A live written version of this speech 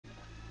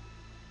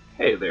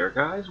Hey there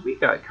guys, we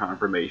got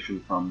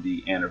confirmation from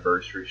the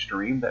anniversary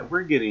stream that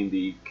we're getting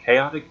the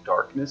Chaotic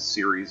Darkness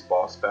series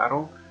boss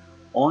battle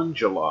on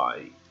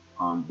July,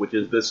 which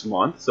is this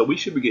month, so we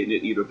should be getting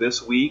it either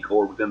this week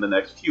or within the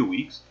next few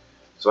weeks.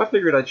 So I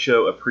figured I'd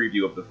show a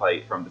preview of the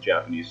fight from the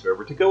Japanese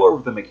server to go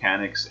over the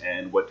mechanics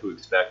and what to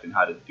expect and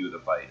how to do the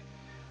fight.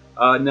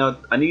 Now,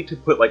 I need to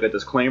put like a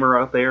disclaimer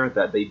out there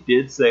that they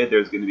did say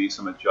there's going to be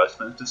some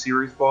adjustments to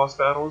series boss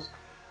battles.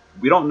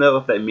 We don't know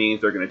if that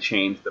means they're going to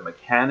change the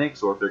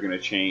mechanics or if they're going to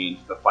change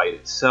the fight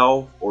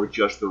itself or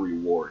just the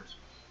rewards.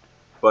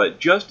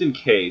 But just in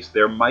case,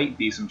 there might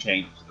be some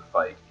changes to the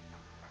fight.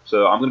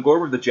 So I'm going to go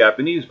over the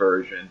Japanese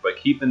version, but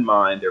keep in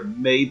mind there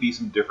may be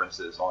some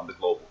differences on the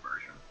global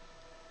version.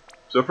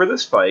 So for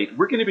this fight,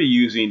 we're going to be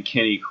using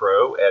Kenny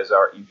Crow as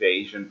our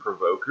evasion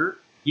provoker.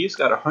 He's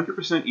got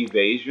 100%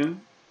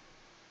 evasion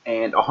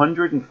and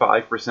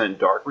 105%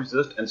 dark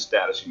resist and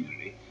status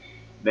immunity.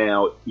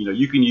 Now,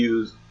 you can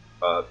use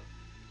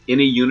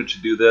any unit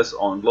to do this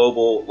on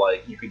global,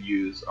 like you could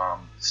use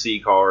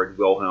C-Card,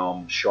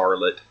 Wilhelm,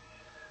 Charlotte.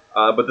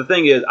 But the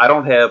thing is, I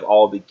don't have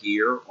all the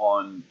gear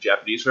on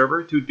Japanese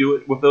server to do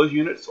it with those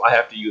units, so I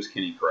have to use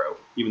Kenny Crow,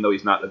 even though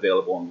he's not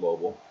available on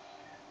global.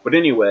 But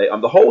anyway,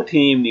 the whole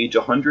team needs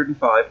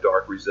 105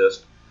 dark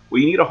resist. Well,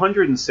 you need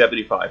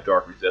 175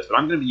 dark resist, but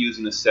I'm going to be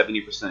using a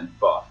 70%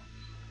 buff.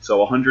 So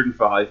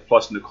 105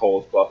 plus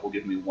Nicole's buff will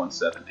give me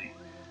 170.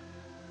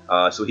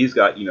 So he's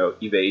got,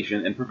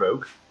 evasion and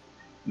provoke.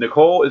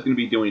 Nicole is going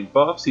to be doing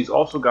buffs. He's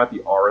also got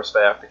the Aura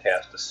Staff to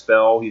cast a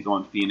spell. He's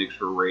on Phoenix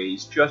for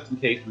raise, just in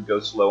case we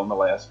go slow in the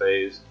last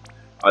phase.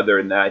 Other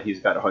than that, he's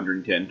got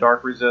 110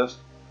 dark resist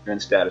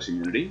and status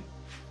immunity.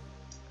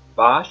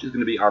 Bosch is going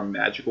to be our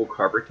magical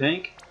cover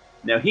tank.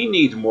 Now he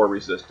needs more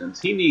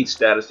resistance. He needs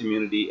status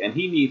immunity, and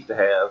he needs to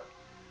have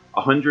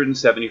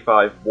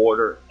 175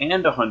 water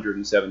and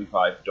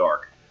 175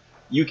 dark.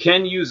 You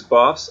can use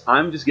buffs.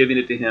 I'm just giving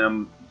it to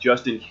him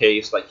just in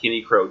case, like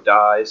Kenny Crow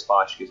dies,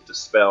 Bosch gets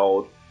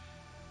dispelled.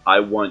 I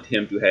want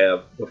him to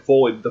have the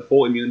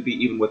full immunity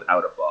even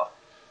without a buff.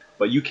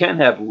 But you can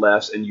have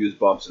less and use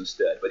buffs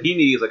instead. But he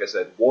needs, like I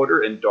said,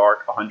 water and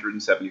dark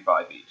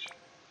 175 each.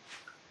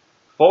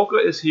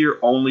 Folka is here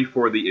only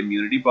for the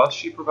immunity buffs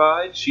she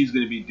provides. She's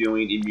going to be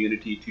doing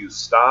immunity to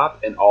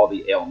stop and all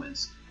the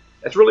ailments.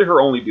 That's really her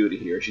only duty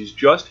here. She's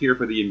just here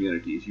for the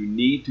immunities. You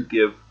need to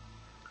give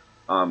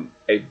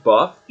a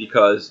buff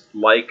because,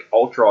 like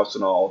Ultra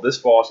Arsenal, this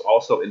boss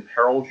also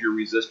imperils your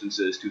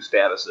resistances to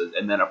statuses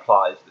and then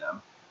applies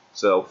them.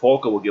 So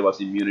Folka will give us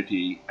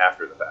immunity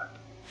after the fact.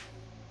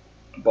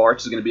 Bartz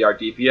is going to be our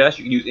DPS.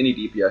 You can use any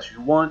DPS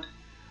you want.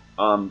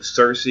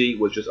 Cersei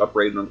was just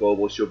upgraded on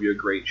global. She'll be a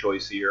great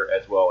choice here,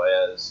 as well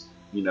as,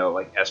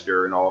 like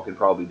Esther and all can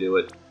probably do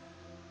it.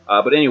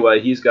 But anyway,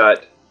 he's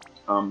got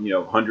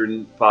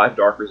 105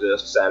 dark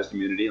resist, status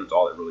immunity, and that's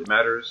all that really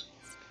matters.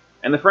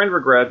 And the friend we're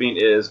grabbing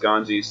is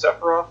Gonzi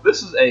Sephiroth.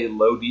 This is a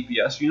low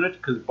DPS unit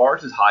because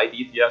Bartz is high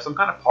DPS. I'm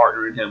kind of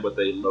partnering him with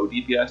a low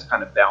DPS to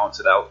kind of balance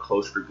it out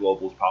closer to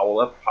global's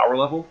power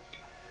level.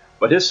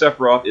 But his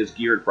Sephiroth is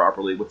geared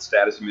properly with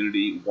status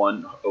immunity,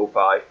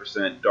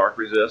 105% dark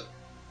resist.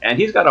 And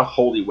he's got a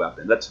holy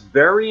weapon. That's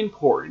very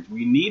important.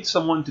 We need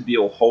someone to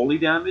deal holy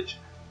damage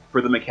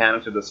for the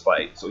mechanics of this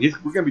fight. So we're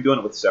going to be doing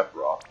it with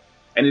Sephiroth.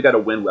 And he's got a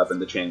wind weapon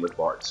to chain with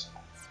Bartz.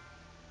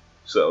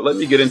 So let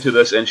me get into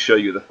this and show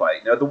you the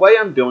fight. Now the way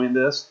I'm doing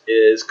this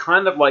is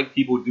kind of like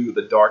people do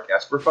the Dark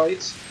Esper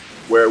fights,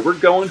 where we're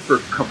going for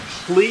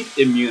complete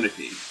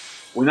immunity.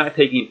 We're not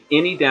taking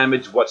any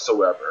damage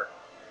whatsoever.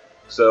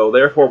 So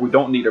therefore we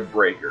don't need a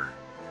breaker.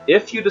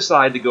 If you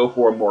decide to go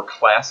for a more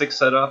classic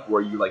setup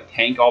where you like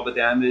tank all the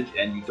damage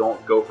and you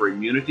don't go for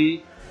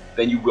immunity,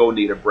 then you will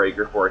need a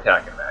breaker for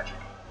attack and magic.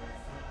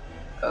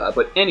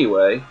 But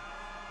anyway,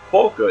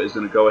 Folka is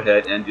going to go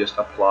ahead and just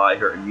apply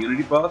her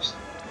immunity buffs.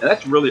 And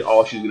that's really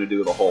all she's going to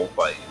do the whole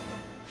fight.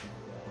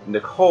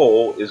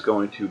 Nicole is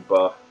going to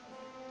buff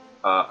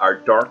our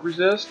dark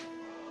resist,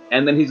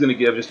 and then he's going to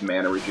give just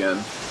mana regen.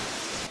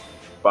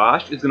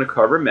 Bosch is going to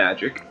cover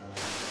magic.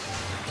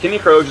 Kenny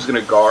Crow is just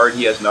going to guard.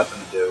 He has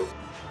nothing to do.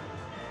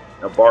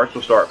 Now Bartz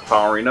will start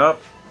powering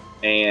up,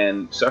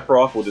 and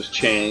Sephiroth will just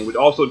chain, which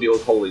also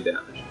deals holy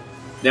damage.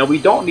 Now we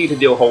don't need to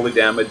deal holy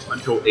damage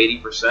until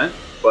 80%,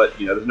 but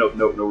there's no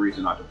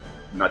reason not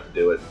to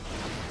do it.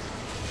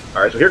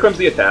 Alright, so here comes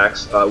the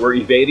attacks. We're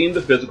evading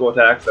the physical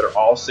attacks that are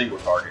all single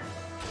target,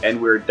 and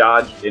we're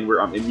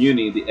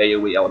immuning the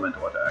AoE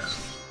elemental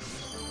attacks.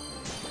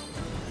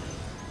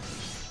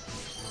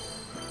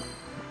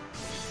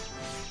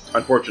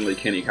 Unfortunately,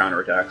 Kenny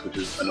counterattacks, which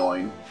is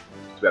annoying.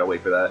 So we gotta wait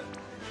for that.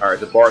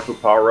 Alright, the Bartz will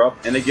power up,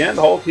 and again,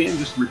 the whole team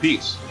just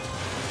repeats.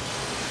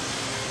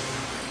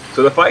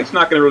 So the fight's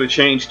not going to really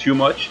change too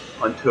much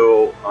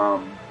until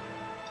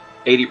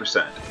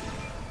 80%.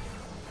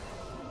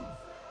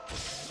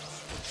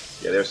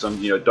 Yeah, there's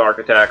some, dark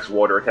attacks,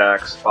 water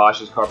attacks. Bosch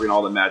is covering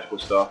all the magical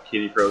stuff.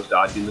 Kenny Crow's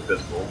dodging the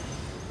physical.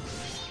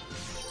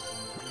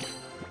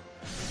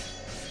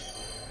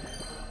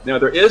 Now,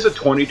 there is a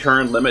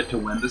 20-turn limit to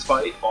win this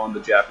fight on the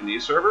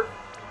Japanese server,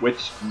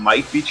 which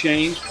might be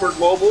changed for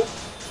global.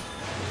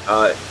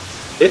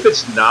 If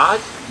it's not,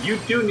 you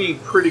do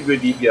need pretty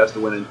good DPS to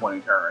win in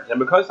 20 turns. And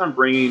because I'm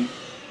bringing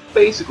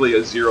basically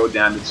a 0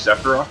 damage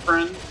Sephiroth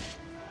friend,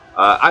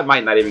 I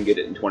might not even get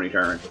it in 20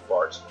 turns with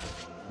Bartz.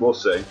 We'll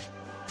see.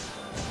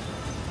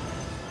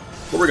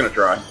 But we're going to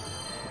try.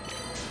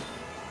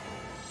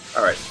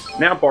 Alright,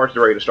 now Bartz is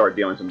ready to start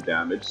dealing some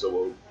damage, so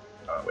we'll...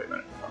 wait a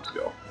minute, let's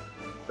go.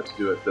 Let's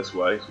do it this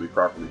way so we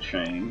properly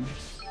chain.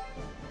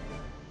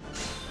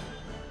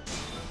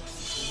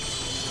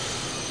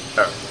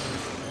 Alright,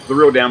 the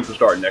real damage will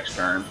start next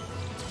turn.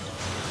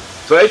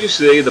 So as you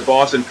see, the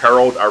boss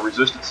imperiled our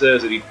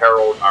resistances, and he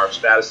periled our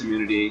status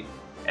immunity,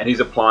 and he's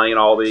applying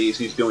all these,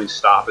 he's doing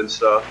stop and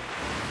stuff.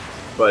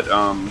 But,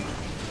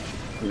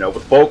 you know,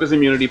 with Volka's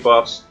immunity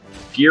buffs,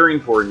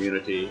 gearing for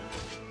immunity,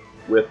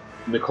 with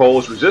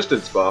Nicole's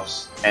resistance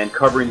buffs, and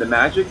covering the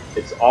magic,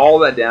 it's all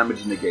that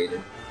damage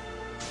negated.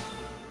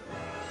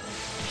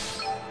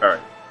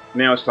 Alright,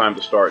 now it's time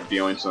to start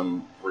dealing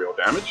some real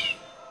damage.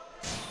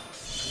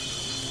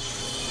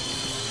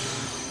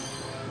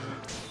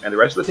 And the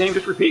rest of the team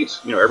just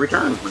repeats, you know, every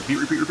turn. Repeat,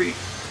 repeat, repeat.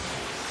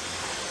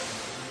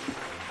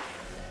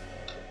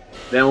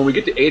 Then when we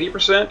get to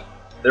 80%,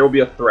 there will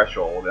be a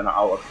threshold, and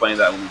I'll explain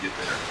that when we get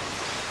there.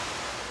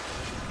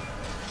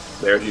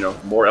 There's, you know,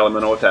 more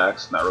elemental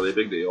attacks, not really a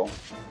big deal.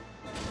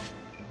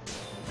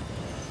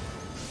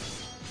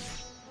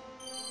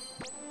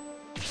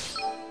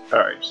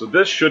 Alright, so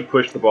this should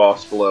push the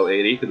boss below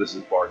 80, because this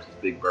is Bart's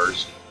big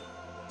burst.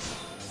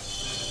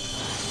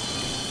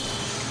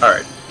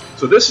 Alright,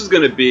 so this is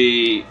going to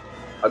be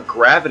a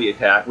gravity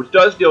attack, which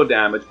does deal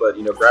damage, but,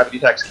 you know, gravity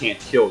attacks can't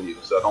kill you,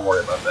 so don't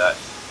worry about that.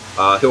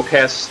 He'll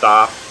cast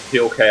Stop,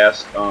 he'll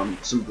cast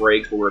some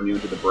breaks, but we're immune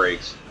to the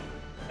breaks.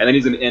 And then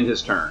he's going to end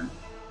his turn.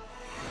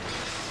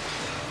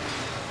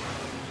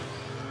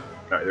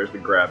 Alright, there's the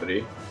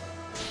gravity.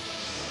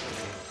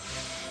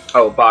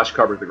 Oh, Bosch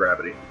covers the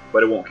gravity,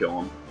 but it won't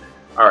kill him.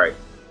 Alright,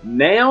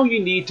 now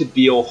you need to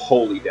deal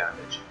holy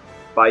damage.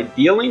 By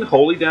dealing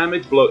holy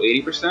damage below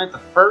 80%, the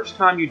first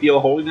time you deal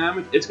holy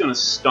damage, it's going to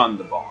stun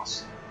the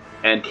boss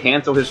and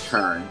cancel his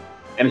turn.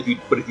 And if you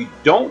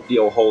don't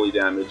deal holy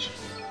damage,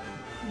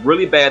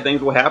 really bad things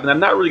will happen. I'm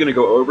not really going to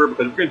go over it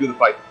because we're going to do the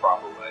fight the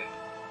proper way.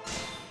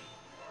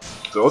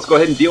 So let's go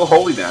ahead and deal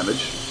holy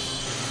damage.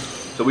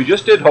 So we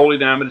just did holy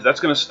damage. That's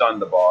going to stun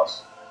the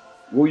boss.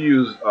 We'll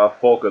use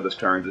Folka this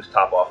turn to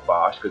top off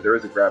Bosch, because there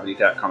is a gravity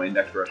attack coming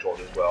next threshold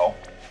as well.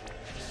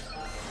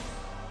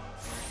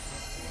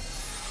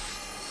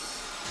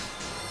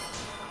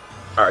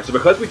 Alright, so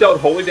because we dealt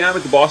holy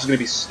damage, the boss is going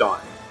to be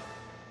stunned.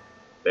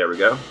 There we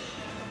go.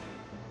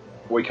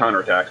 We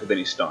counterattack, but then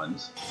he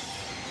stuns.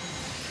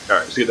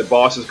 Alright, so the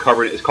boss is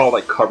covered, it's called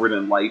like covered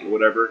in light or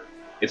whatever.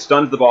 It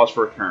stuns the boss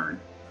for a turn.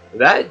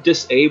 That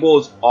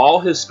disables all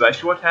his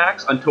special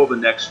attacks until the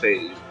next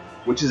phase,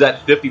 which is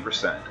at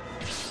 50%.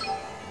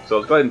 So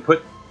let's go ahead and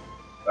put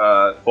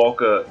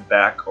Folka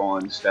back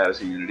on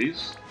status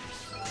immunities.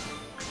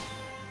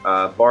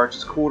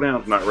 Bart's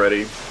cooldown's not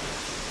ready.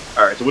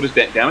 Alright, so what is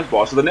damage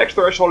boss? So the next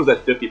threshold is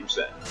at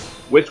 50%,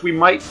 which we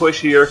might push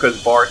here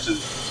because Bart's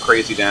is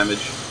crazy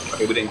damage.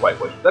 Okay, we didn't quite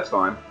push. That's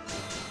fine.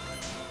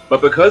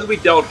 But because we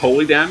dealt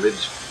holy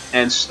damage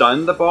and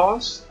stunned the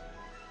boss,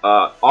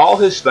 all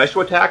his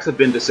special attacks have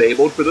been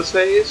disabled for this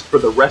phase, for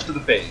the rest of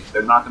the phase.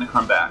 They're not going to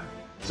come back.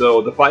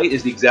 So the fight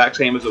is the exact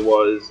same as it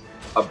was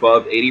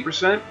above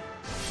 80%.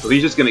 So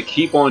he's just going to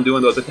keep on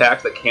doing those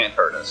attacks that can't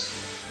hurt us.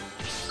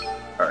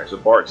 Alright, so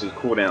Bart's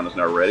cooldown is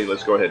now ready.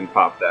 Let's go ahead and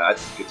pop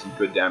that. Get some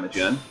good damage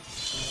in.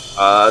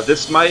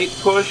 This might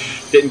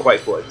push. Didn't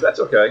quite push. That's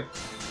okay.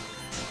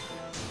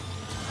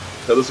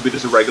 So this will be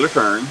just a regular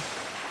turn.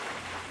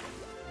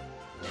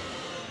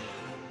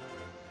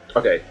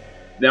 Okay.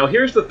 Now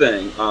here's the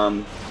thing.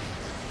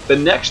 The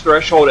next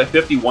threshold at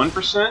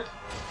 51%,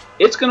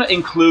 it's going to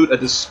include a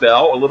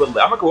Dispel a little bit.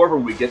 I'm going to go over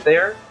when we get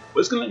there. But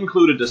it's going to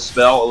include a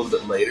Dispel a little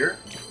bit later.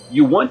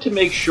 You want to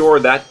make sure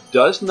that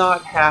does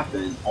not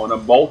happen on a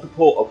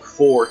multiple of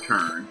 4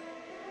 turn.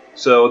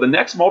 So the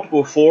next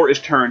multiple of 4 is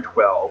turn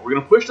 12. We're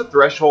going to push the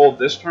threshold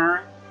this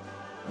turn.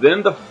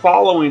 Then the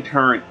following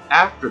turn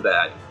after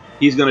that,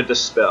 he's going to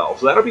Dispel.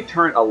 So that'll be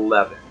turn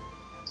 11.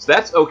 So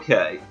that's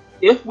okay.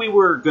 If we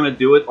were going to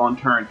do it on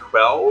turn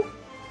 12,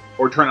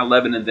 or turn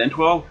 11 and then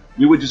 12,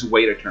 we would just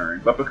wait a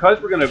turn. But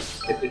because we're going to,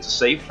 if it's a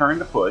safe turn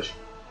to push,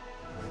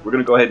 we're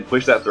going to go ahead and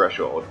push that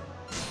threshold.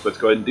 So let's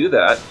go ahead and do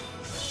that.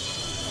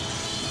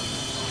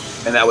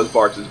 And that was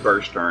Bart's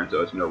burst turn,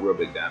 so it's no real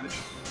big damage.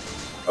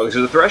 Okay,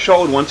 so the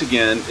threshold, once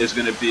again, is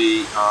going to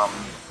be,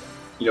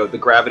 you know, the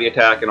gravity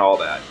attack and all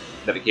that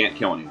it can't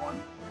kill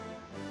anyone.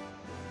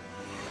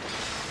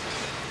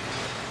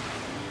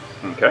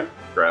 Okay,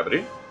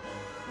 gravity.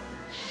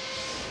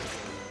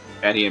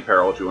 And he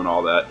imperils you and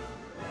all that.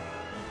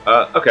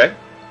 Okay,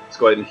 let's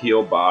go ahead and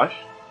heal Bosch.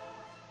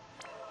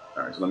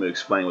 Alright, so let me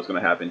explain what's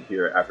going to happen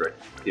here after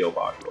I heal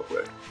Bosch real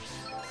quick.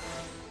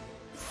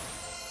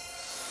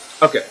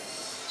 Okay.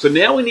 So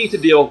now we need to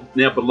deal,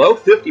 now below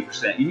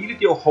 50%, you need to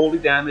deal holy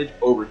damage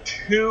over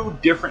 2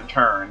 different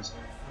turns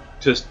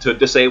to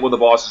disable the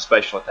boss's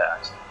special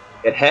attacks.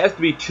 it has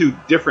to be 2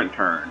 different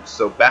turns,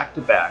 so back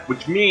to back,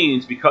 which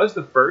means because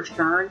the first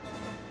turn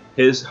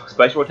his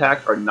special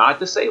attacks are not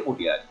disabled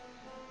yet,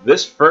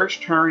 this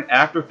first turn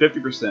after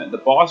 50%, the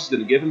boss is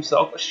going to give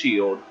himself a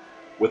shield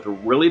with a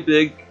really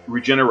big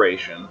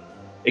regeneration.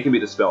 It can be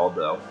dispelled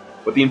though.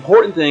 But the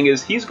important thing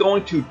is he's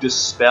going to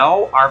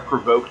dispel our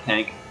provoke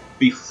tank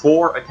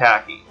before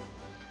attacking.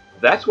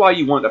 That's why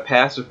you want a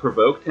passive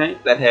provoke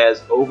tank that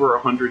has over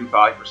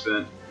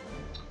 105%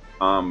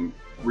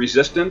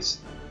 resistance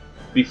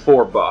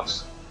before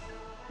buffs.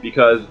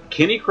 Because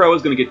Kenny Crow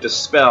is going to get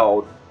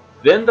dispelled,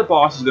 then the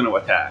boss is going to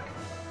attack.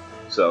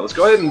 So let's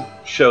go ahead and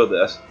show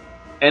this.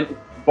 And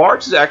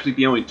Bartz is actually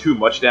dealing too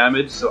much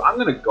damage, so I'm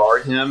going to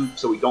guard him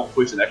so we don't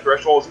push the next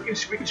threshold. So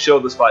we can show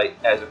this fight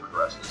as it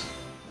progresses.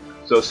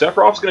 So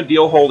Sephiroth's going to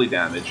deal holy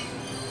damage.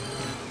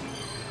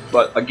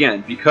 But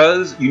again,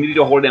 because you need to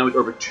deal holy damage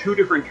over 2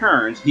 different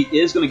turns, he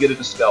is going to get a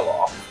dispel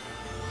off.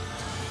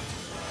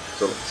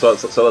 So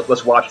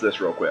let's watch this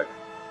real quick.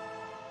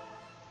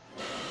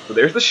 So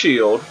there's the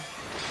shield,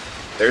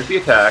 there's the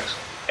attacks,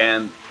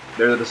 and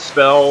there's the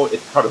spell.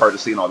 It's probably hard to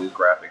see in all these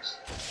graphics.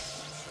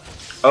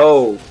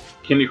 Oh,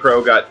 Kenny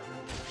Crow got...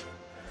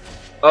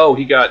 Oh,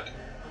 he got...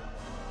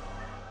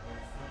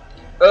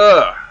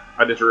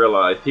 I just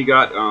realized. He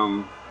got,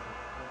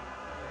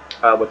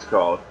 what's it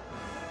called?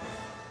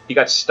 He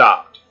got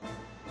stopped.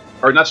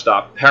 Or not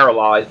stopped,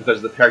 paralyzed,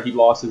 because of the he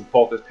lost his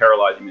focus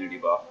paralyzed immunity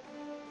buff.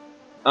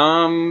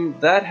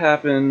 That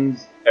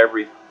happens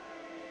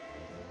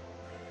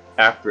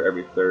after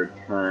every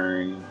 3rd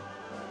turn.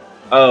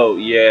 Oh,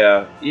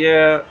 yeah.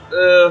 Yeah,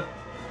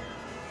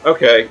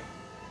 okay.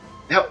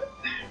 Now,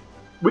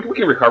 we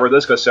can recover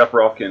this because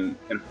Sephiroth can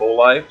full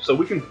life, so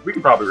we can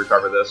probably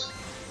recover this.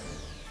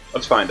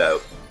 Let's find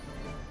out.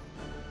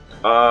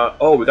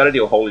 Oh, we gotta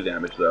deal holy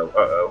damage though.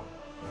 Uh-oh.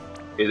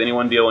 Is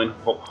anyone dealing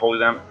holy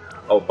damage?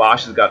 Oh,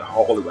 Bosch has got a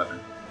holy weapon.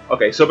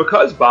 Okay, so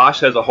because Bosch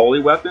has a holy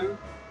weapon,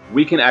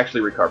 we can actually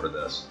recover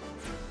this.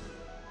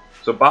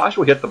 So Bosch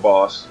will hit the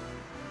boss.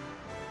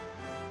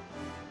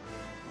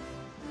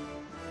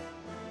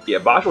 Yeah,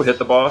 Bosch will hit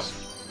the boss.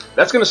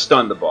 That's gonna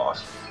stun the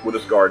boss. We'll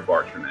just guard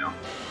Bartz for now.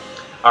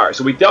 Alright,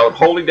 so we dealt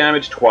holy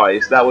damage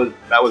twice. That was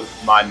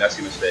my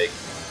messy mistake.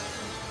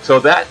 So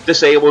that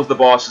disables the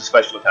boss's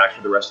special attacks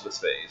for the rest of this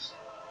phase.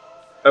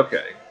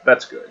 Okay,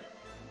 that's good.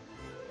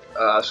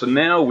 So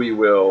now we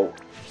will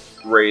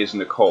raise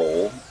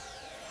Nicole.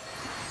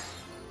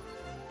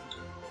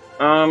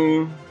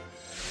 You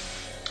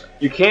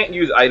can't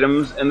use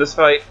items in this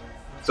fight,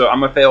 so I'm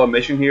gonna fail a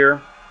mission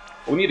here.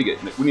 We need to get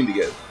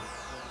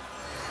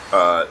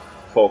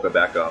Folka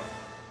back up.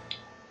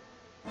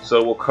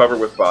 So we'll cover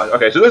with Bosch.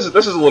 Okay, so this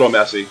is a little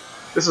messy.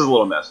 This is a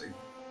little messy.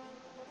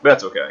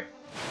 That's okay.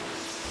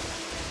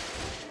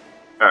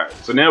 Alright,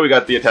 so now we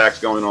got the attacks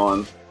going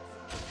on.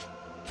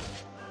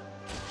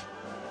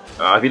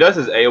 If he does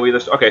his AoE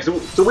this... Okay, so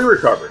we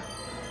recovered.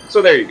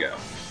 So there you go.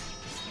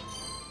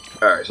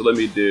 Alright, so let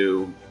me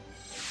do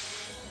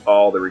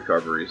all the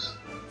recoveries.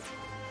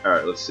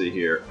 Alright, let's see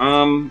here.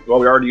 Well,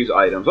 we already used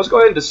items. Let's go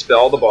ahead and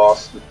dispel the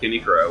boss with Kenny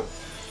Crow.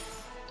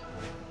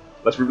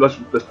 Let's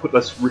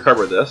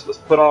recover this. Let's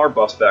put all our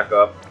buffs back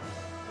up.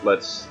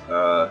 Let's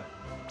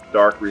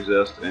dark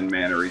resist and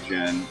mana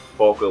regen.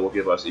 Folka will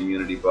give us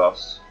immunity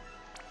buffs.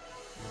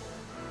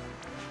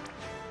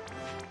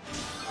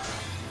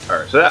 All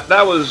right, so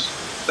that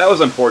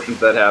was unfortunate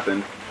that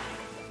happened,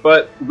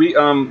 but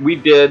we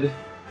did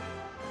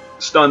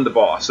stun the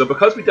boss. So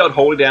because we dealt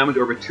holy damage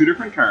over 2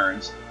 different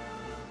turns,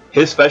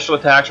 his special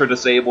attacks are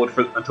disabled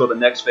until the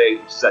next phase,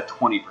 which is at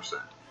 20%.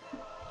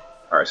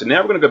 All right, so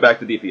now we're going to go back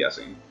to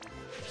DPSing.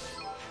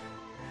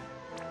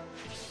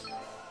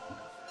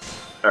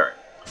 Alright,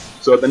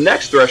 so the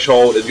next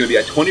threshold is going to be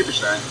at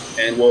 20%,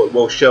 and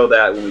we'll show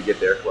that when we get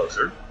there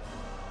closer.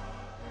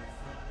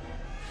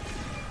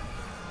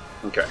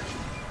 Okay.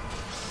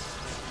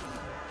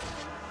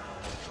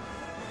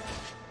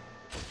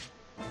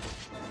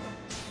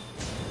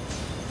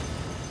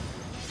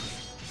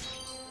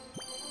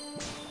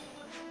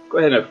 Go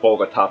ahead and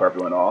Folka top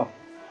everyone off.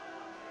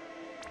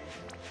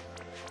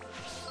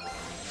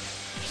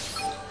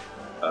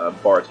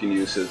 Bartz can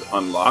use his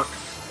unlock.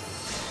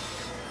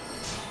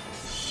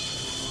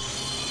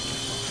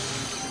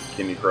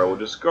 Kenny Crow will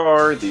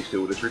discard, these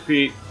two will just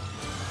repeat.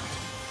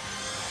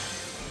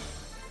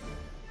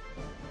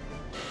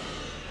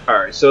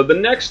 Alright, so the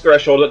next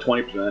threshold is at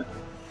 20%.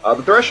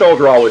 The thresholds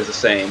are always the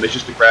same, it's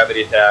just a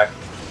gravity attack,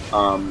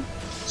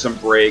 some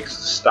breaks,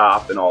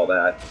 stop, and all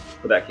that,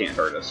 but that can't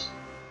hurt us.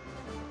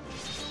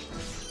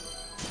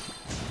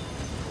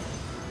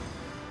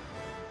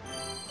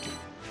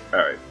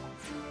 Alright,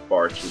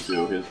 Bartz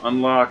will do his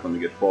unlock, let me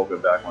get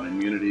Folka back on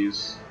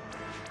immunities.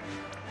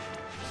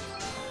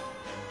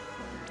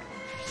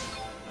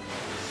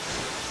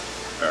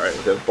 Alright,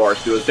 because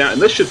Bartz do his down,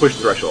 and this should push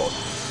the threshold.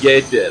 Yeah,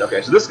 it did.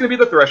 Okay, so this is going to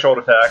be the threshold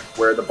attack,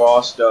 where the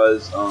boss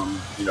does,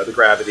 you know, the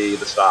gravity,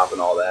 the stop,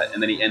 and all that,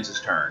 and then he ends his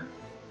turn.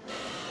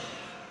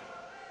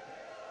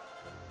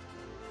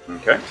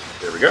 Okay,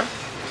 there we go.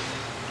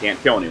 Can't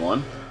kill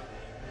anyone.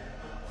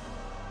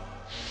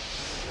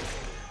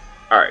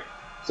 Alright,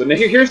 so now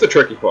here's the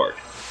tricky part.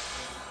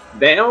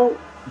 Now,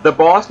 the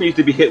boss needs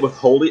to be hit with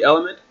Holy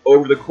Element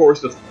over the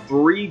course of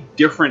 3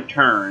 different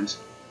turns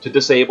to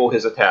disable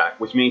his attack,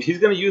 which means he's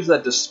going to use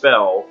that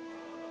Dispel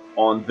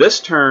on this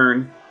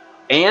turn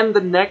and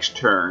the next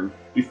turn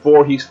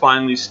before he's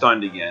finally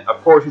stunned again.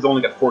 Of course, he's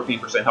only got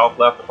 14% health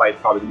left. The fight's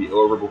probably going to be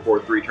over before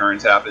 3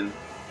 turns happen.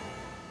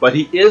 But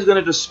he is going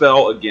to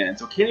Dispel again,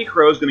 so Kenny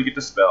Crow's going to get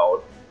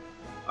Dispelled.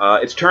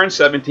 It's turn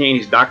 17.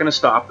 He's not going to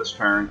stop this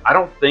turn. I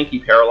don't think he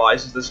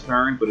paralyzes this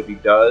turn, but if he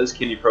does,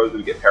 Kenny Crow's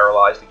going to get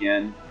paralyzed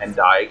again and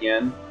die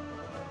again.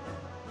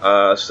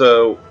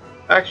 So,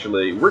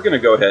 actually, we're going to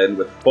go ahead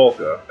with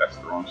Folka. That's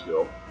the wrong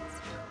skill.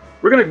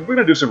 We're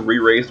gonna do some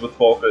re-raise with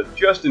Folka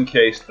just in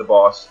case the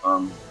boss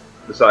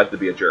decides to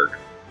be a jerk.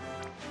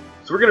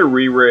 So we're gonna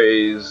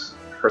re-raise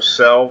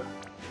herself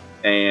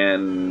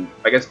and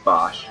I guess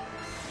Bosch,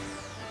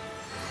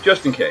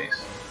 just in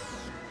case.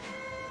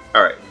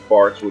 All right.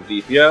 Bartz with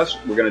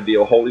DPS. We're going to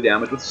deal holy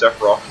damage with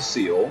Sephiroth to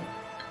seal.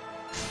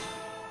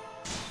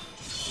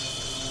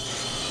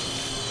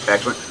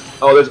 Excellent.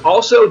 Oh, there's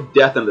also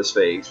death in this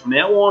phase. From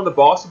now on, the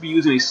boss will be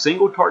using a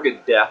single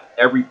target death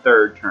every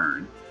 3rd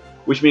turn,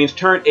 which means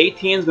turn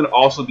 18 is going to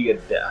also be a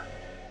death.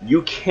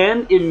 You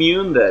can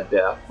immune that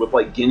death with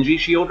like Genji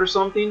Shield or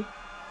something,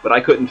 but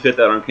I couldn't fit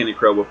that on Kenny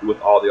Crow with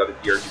all the other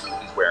gear he's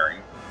wearing.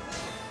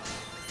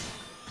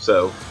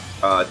 So,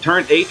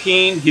 turn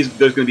 18, there's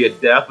going to be a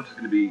death, which is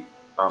going to be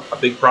a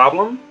big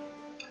problem,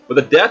 but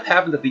the death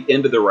happens at the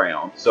end of the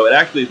round, so it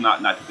actually is not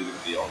too big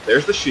of a deal.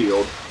 There's the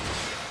shield.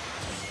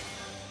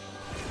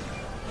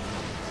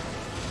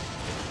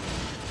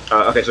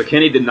 Okay, so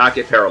Kenny did not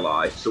get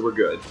paralyzed, so we're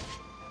good.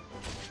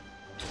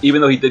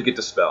 Even though he did get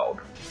dispelled.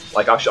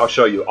 Like, I'll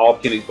show you, all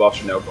of Kenny's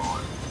buffs are now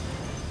gone.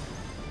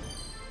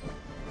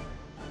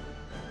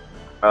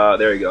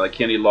 There you go, like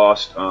Kenny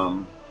lost,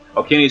 oh,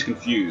 Kenny's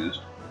confused.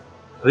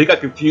 So he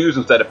got confused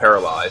instead of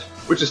paralyzed,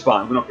 which is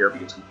fine, we don't care if he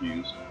gets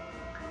confused.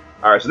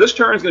 Alright, so this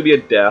turn is going to be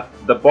a death.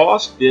 The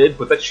boss did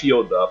put that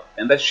shield up,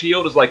 and that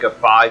shield is like a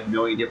 5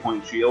 million hit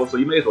point shield, so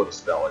you may as well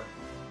dispel it.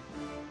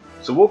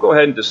 So we'll go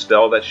ahead and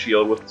dispel that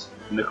shield with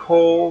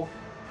Nicole,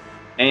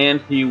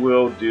 and he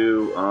will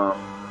do,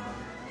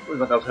 what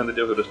was I was going to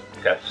do? He'll just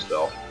cast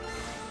Dispel.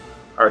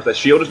 Alright, so that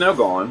shield is now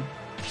gone.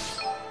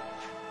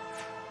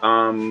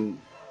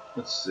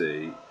 Let's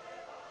see.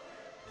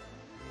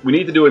 We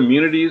need to do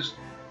immunities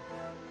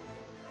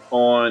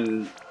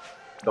on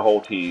the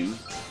whole team.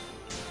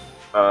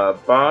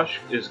 Bosch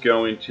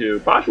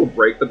will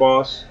break the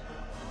boss,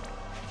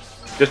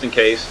 just in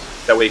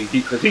case. That way,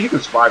 because he can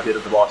survive it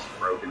if the boss is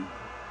broken.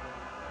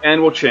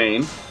 And we'll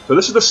chain. So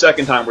this is the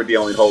 2nd time we're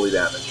dealing holy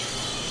damage.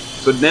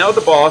 So now the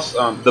boss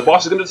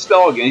is going to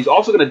dispel again. He's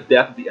also going to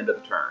death at the end of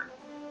the turn.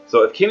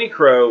 So if Kenny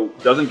Crow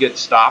doesn't get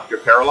stopped or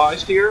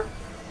paralyzed here,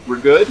 we're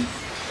good.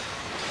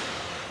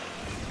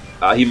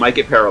 He might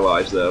get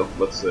paralyzed though.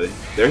 Let's see.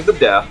 There's the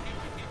death.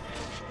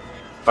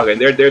 Okay,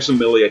 there's some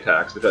melee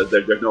attacks because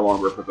there's no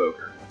longer a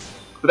provoker.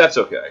 But that's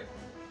okay.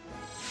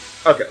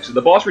 Okay, so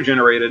the boss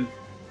regenerated.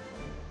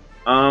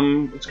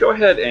 Let's go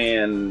ahead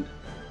and...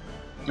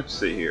 let's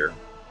see here.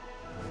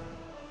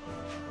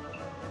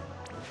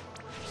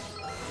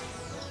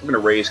 I'm going to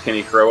raise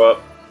Kenny Crow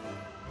up.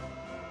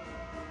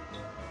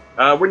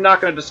 We're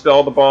not going to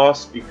dispel the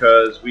boss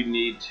because we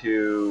need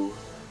a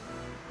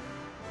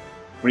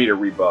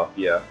rebuff,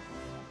 yeah.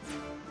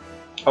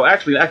 Oh,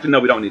 actually, no,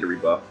 we don't need a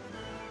rebuff.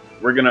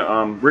 We're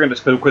gonna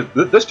dispel,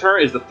 because this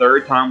turn is the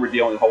 3rd time we're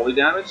dealing holy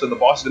damage, so the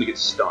boss is gonna get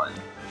stunned.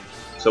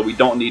 So we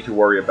don't need to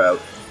worry about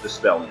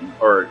dispelling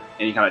or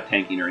any kind of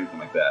tanking or anything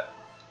like that.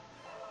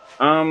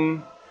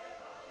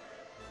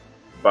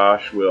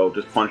 Bosch will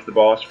just punch the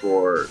boss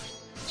for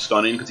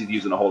stunning because he's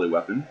using a holy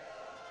weapon.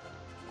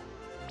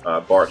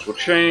 Bartz will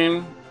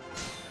chain,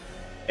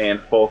 and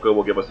Folka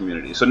will give us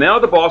immunity. So now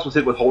the boss was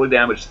hit with holy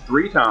damage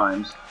 3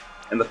 times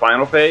in the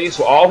final phase,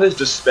 so all his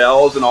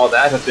dispels and all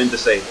that have been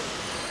disabled.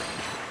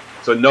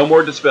 So no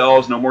more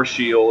dispels, no more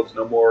shields,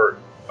 no more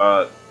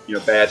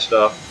bad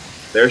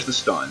stuff. There's the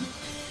stun.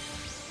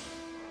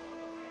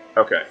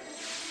 Okay.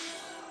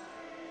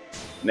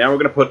 Now we're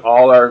going to put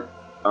all our...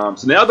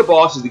 so now the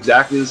boss is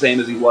exactly the same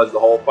as he was the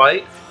whole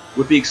fight,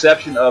 with the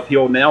exception of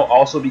he'll now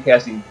also be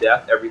casting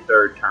death every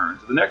 3rd turn.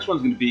 So the next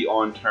one's going to be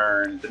on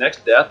turn... the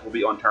next death will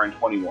be on turn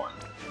 21.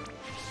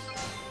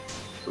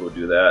 So we'll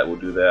do that, we'll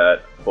do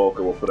that.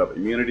 Folka will put up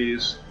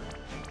immunities.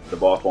 The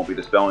boss won't be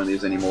dispelling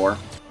these anymore.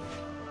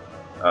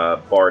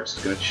 Bartz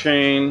is going to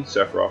chain.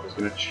 Sephiroth is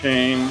going to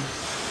chain.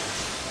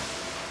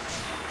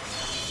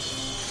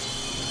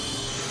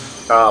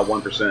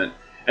 1%.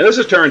 And this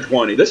is turn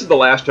 20. This is the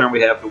last turn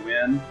we have to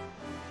win.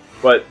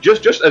 But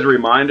just as a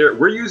reminder,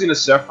 we're using a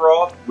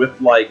Sephiroth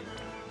with like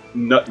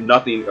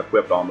nothing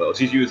equipped almost.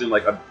 He's using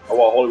like a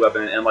holy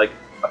weapon and like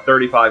a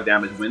 35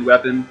 damage wind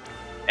weapon.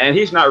 And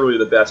he's not really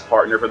the best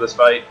partner for this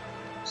fight.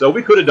 So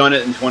we could have done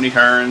it in 20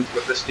 turns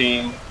with this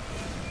team.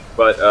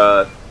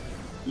 But,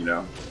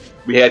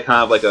 we had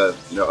kind of like a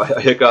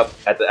hiccup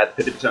at the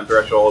 50%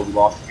 threshold. We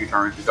lost a few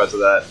turns because of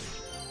that.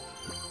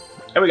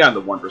 And we got in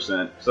the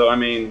 1%. So, I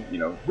mean, you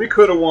know, we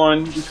could have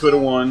won,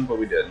 but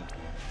we didn't.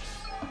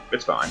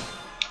 It's fine.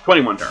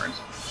 21 turns.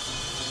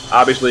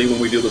 Obviously, when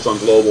we do this on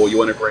Global, you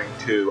want to bring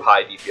 2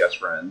 high DPS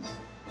friends.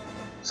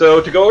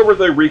 So, to go over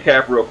the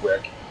recap real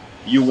quick,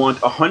 you want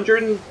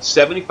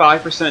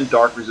 175%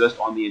 Dark Resist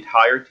on the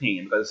entire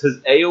team, because his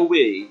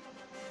AoE,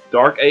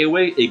 Dark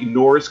AoE,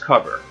 ignores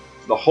cover.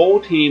 So the whole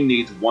team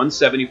needs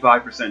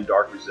 175%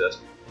 Dark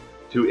Resist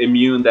to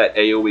immune that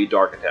AoE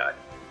Dark attack.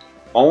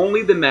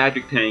 Only the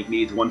Magic Tank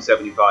needs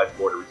 175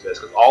 water resist,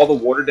 because all the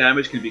water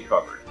damage can be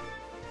covered.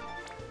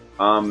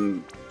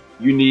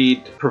 You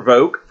need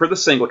Provoke for the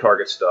single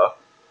target stuff.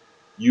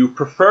 You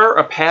prefer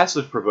a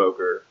passive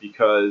Provoker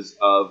because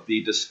of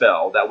the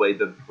Dispel. That way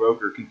the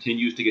Provoker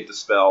continues to get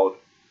dispelled,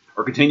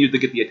 or continues to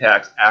get the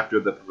attacks after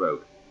the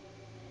Provoke.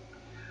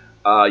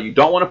 You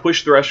don't want to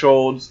push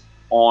thresholds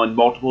on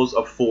multiples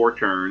of 4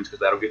 turns, because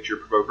that'll get your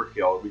Provoker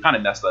killed. We kind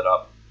of messed that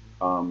up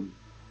on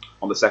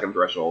the second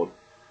threshold.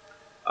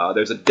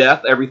 There's a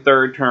death every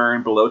 3rd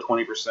turn below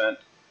 20%,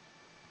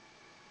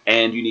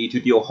 and you need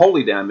to deal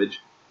holy damage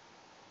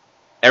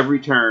every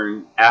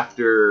turn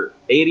after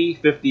 80,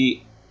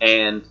 50,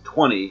 and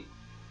 20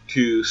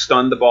 to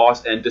stun the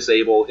boss and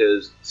disable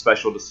his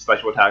special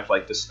attacks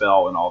like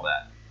Dispel and all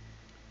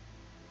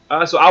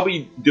that. So I'll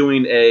be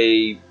doing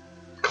a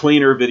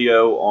cleaner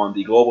video on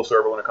the global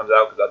server when it comes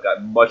out, because I've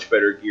got much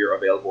better gear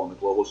available on the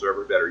global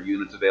server, better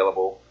units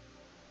available.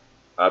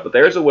 But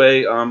there's a way,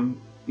 you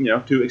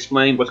know, to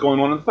explain what's going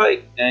on in the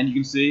fight, and you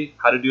can see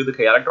how to do the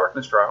Chaotic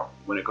Darkness trial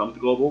when it comes to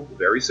global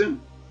very soon.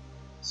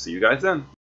 See you guys then.